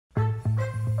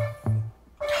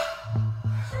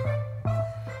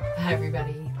Hi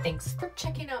everybody, thanks for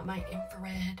checking out my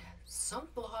infrared sun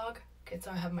vlog. Okay,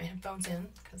 so I have my headphones in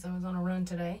because I was on a run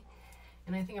today,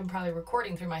 and I think I'm probably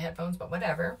recording through my headphones, but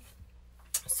whatever.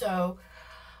 So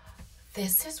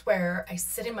this is where I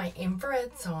sit in my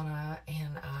infrared sauna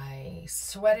and I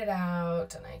sweat it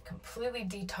out and I completely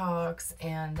detox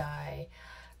and I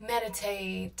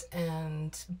meditate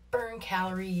and burn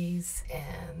calories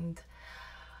and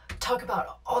talk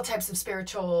about all types of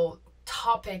spiritual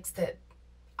topics that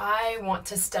I want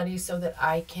to study so that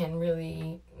I can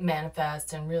really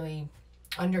manifest and really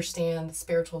understand the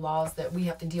spiritual laws that we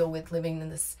have to deal with living in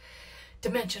this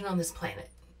dimension on this planet.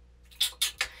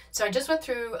 So I just went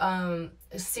through a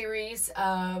series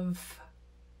of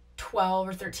 12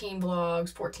 or 13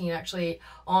 vlogs, 14 actually,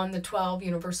 on the 12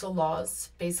 universal laws,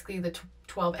 basically the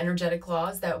 12 energetic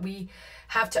laws that we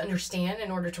have to understand in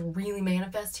order to really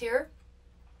manifest here.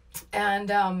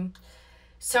 And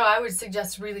so I would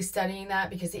suggest really studying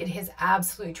that because it has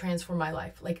absolutely transformed my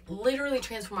life. Like literally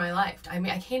transformed my life. I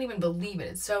mean, I can't even believe it.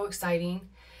 It's so exciting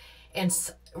and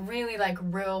really like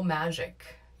real magic,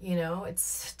 you know?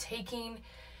 It's taking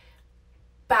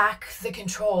back the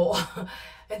control.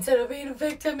 Instead of being a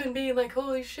victim and being like,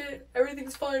 holy shit,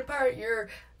 everything's falling apart. You're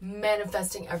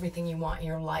manifesting everything you want in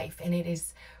your life. And it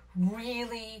is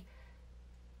really,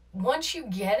 once you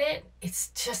get it, it's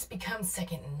just becomes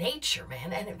second nature,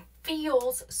 man. And it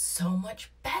feels so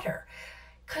much better.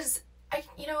 Because,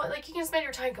 you know, like you can spend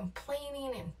your time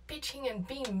complaining and bitching and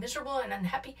being miserable and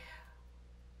unhappy.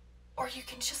 Or you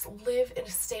can just live in a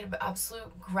state of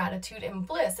absolute gratitude and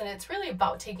bliss. And it's really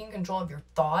about taking control of your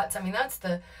thoughts. I mean, that's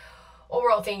the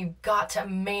overall thing. You've got to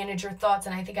manage your thoughts.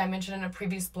 And I think I mentioned in a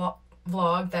previous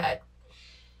vlog that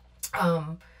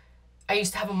I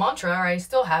used to have a mantra, or I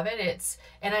still have it.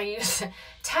 And I used to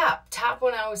tap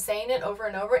when I was saying it over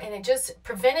and over. And it just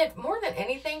prevented more than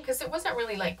anything, because it wasn't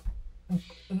really like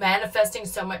manifesting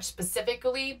so much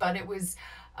specifically, but it was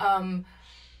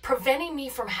preventing me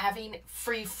from having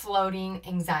free-floating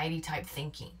anxiety type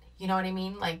thinking. You know what I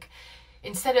mean? Like,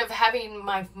 instead of having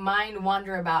my mind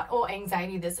wander about, oh,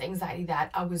 anxiety this, anxiety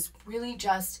that, I was really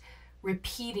just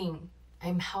repeating,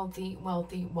 I'm healthy,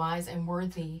 wealthy, wise, and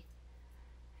worthy.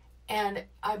 And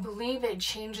I believe it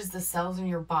changes the cells in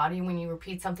your body when you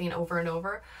repeat something over and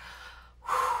over.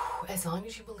 As long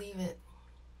as you believe it.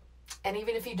 And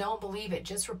even if you don't believe it,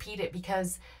 just repeat it,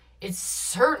 because it's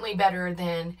certainly better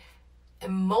than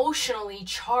emotionally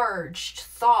charged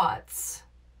thoughts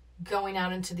going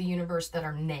out into the universe that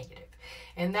are negative.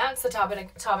 And that's the topic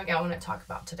I want to talk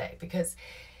about today, because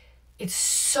it's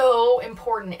so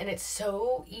important and it's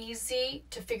so easy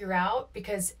to figure out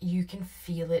because you can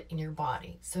feel it in your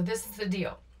body. So this is the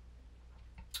deal.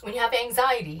 When you have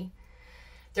anxiety,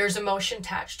 there's emotion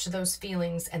attached to those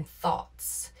feelings and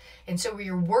thoughts. And so when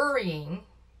you're worrying,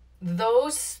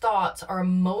 those thoughts are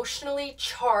emotionally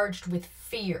charged with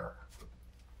fear,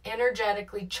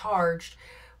 energetically charged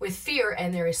with fear,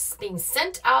 and there is being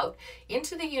sent out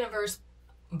into the universe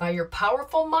by your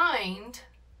powerful mind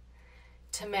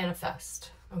to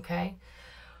manifest. Okay,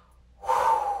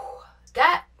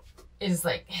 that is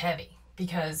like heavy,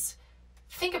 because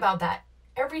think about that.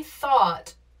 Every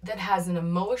thought that has an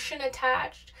emotion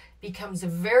attached becomes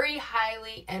very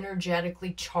highly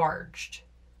energetically charged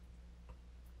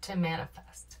to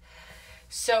manifest.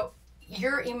 So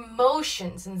your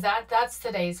emotions, and that's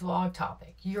today's vlog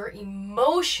topic, your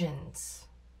emotions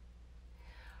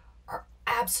are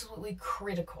absolutely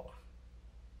critical.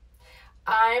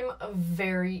 I'm a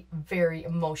very, very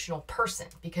emotional person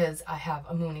because I have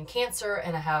a moon in Cancer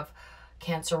and I have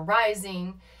Cancer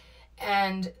rising,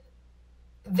 and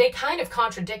they kind of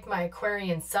contradict my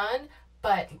Aquarian sun,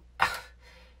 but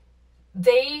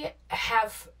they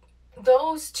have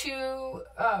those two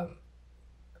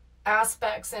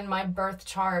aspects in my birth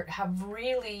chart have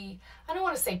really, I don't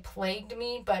want to say plagued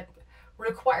me, but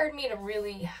required me to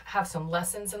really have some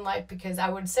lessons in life, because I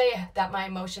would say that my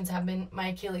emotions have been my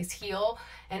Achilles heel,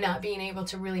 and not being able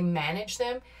to really manage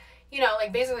them. You know,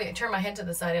 like basically I turn my head to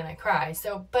the side and I cry.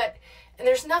 So, and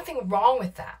there's nothing wrong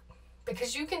with that,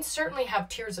 because you can certainly have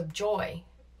tears of joy.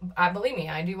 Believe me,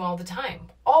 I do all the time.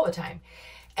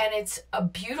 And it's a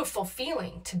beautiful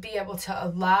feeling to be able to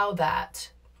allow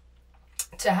that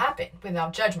to happen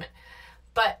without judgment.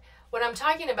 But what I'm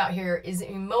talking about here is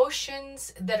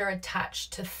emotions that are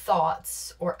attached to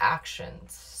thoughts or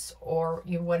actions or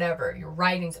whatever, your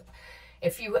writings.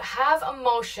 If you have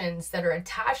emotions that are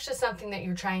attached to something that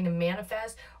you're trying to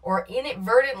manifest, or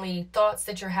inadvertently thoughts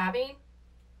that you're having,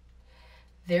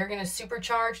 they're going to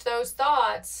supercharge those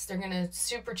thoughts. They're going to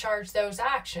supercharge those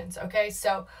actions. Okay,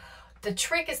 so The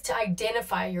trick is to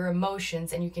identify your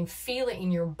emotions, and you can feel it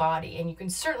in your body, and you can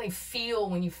certainly feel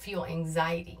when you feel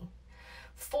anxiety.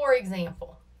 For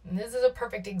example, and this is a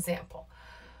perfect example.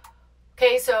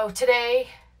 Okay, so today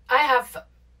I have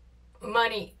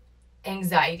money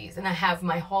anxieties, and I have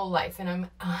my whole life, and I'm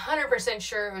 100%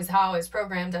 sure it was how I was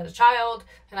programmed as a child,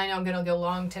 and I know I'm going to go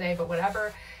long today, but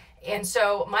whatever. And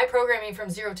so my programming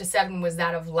from 0 to 7 was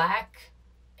that of lack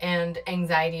and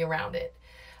anxiety around it.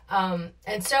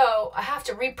 And so I have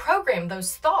to reprogram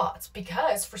those thoughts,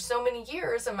 because for so many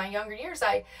years, in my younger years,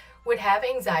 I would have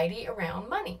anxiety around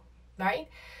money, right?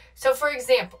 So for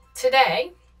example,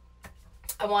 today,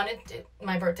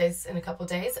 my birthday's in a couple of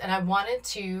days, and I wanted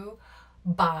to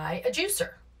buy a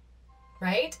juicer,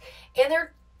 right? And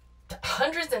they're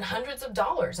hundreds and hundreds of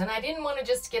dollars, and I didn't want to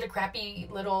just get a crappy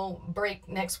little break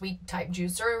next week type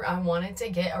juicer. I wanted to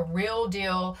get a real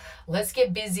deal. Let's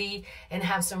get busy and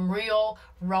have some real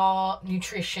raw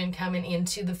nutrition coming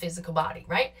into the physical body,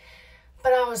 right?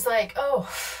 But I was like, oh,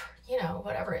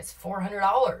 whatever, it's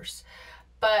 $400.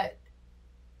 But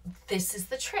this is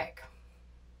the trick.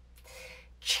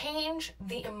 Change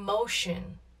the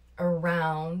emotion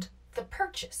around the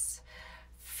purchase.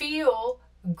 Feel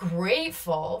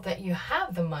grateful that you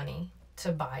have the money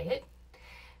to buy it.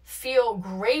 Feel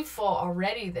grateful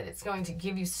already that it's going to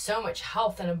give you so much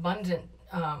health and abundant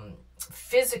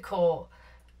physical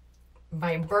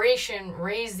vibration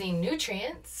raising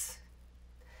nutrients.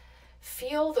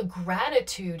 Feel the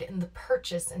gratitude in the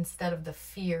purchase instead of the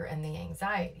fear and the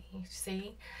anxiety. You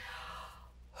see?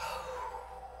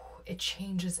 It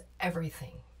changes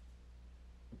everything.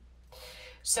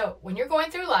 So when you're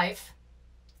going through life,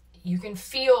 you can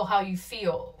feel how you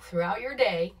feel throughout your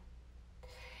day,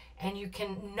 and you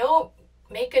can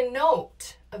make a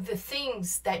note of the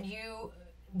things that you,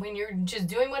 when you're just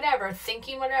doing whatever,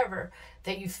 thinking whatever,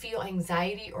 that you feel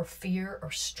anxiety or fear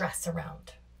or stress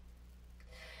around.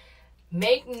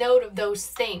 Make note of those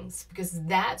things, because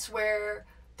that's where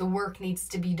the work needs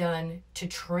to be done to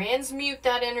transmute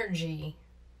that energy.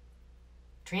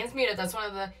 Transmute it. That's one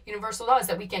of the universal laws,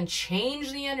 that we can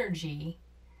change the energy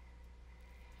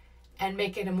and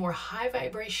make it a more high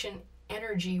vibration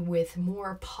energy with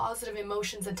more positive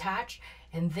emotions attached.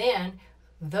 And then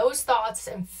those thoughts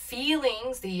and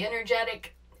feelings, the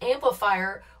energetic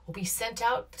amplifier, will be sent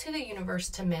out to the universe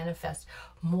to manifest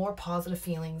more positive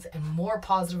feelings and more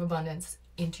positive abundance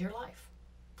into your life,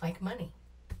 like money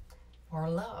or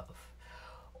love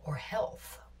or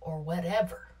health or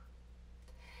whatever.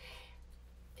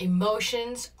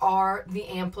 Emotions are the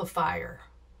amplifier.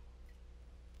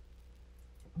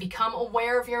 Become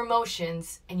aware of your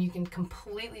emotions, and you can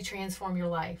completely transform your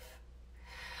life.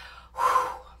 Whew,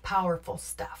 powerful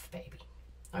stuff, baby.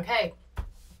 Okay,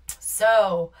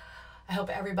 so I hope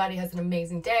everybody has an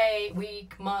amazing day,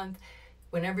 week, month.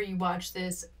 Whenever you watch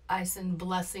this, I send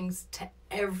blessings to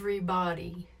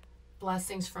everybody.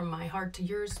 Blessings from my heart to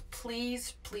yours.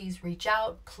 Please, please reach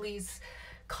out. Please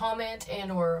comment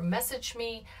and or message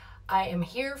me. I am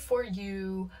here for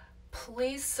you.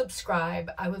 Please subscribe.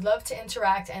 I would love to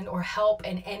interact and or help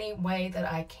in any way that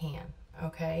I can.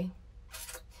 Okay?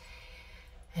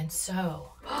 And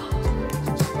so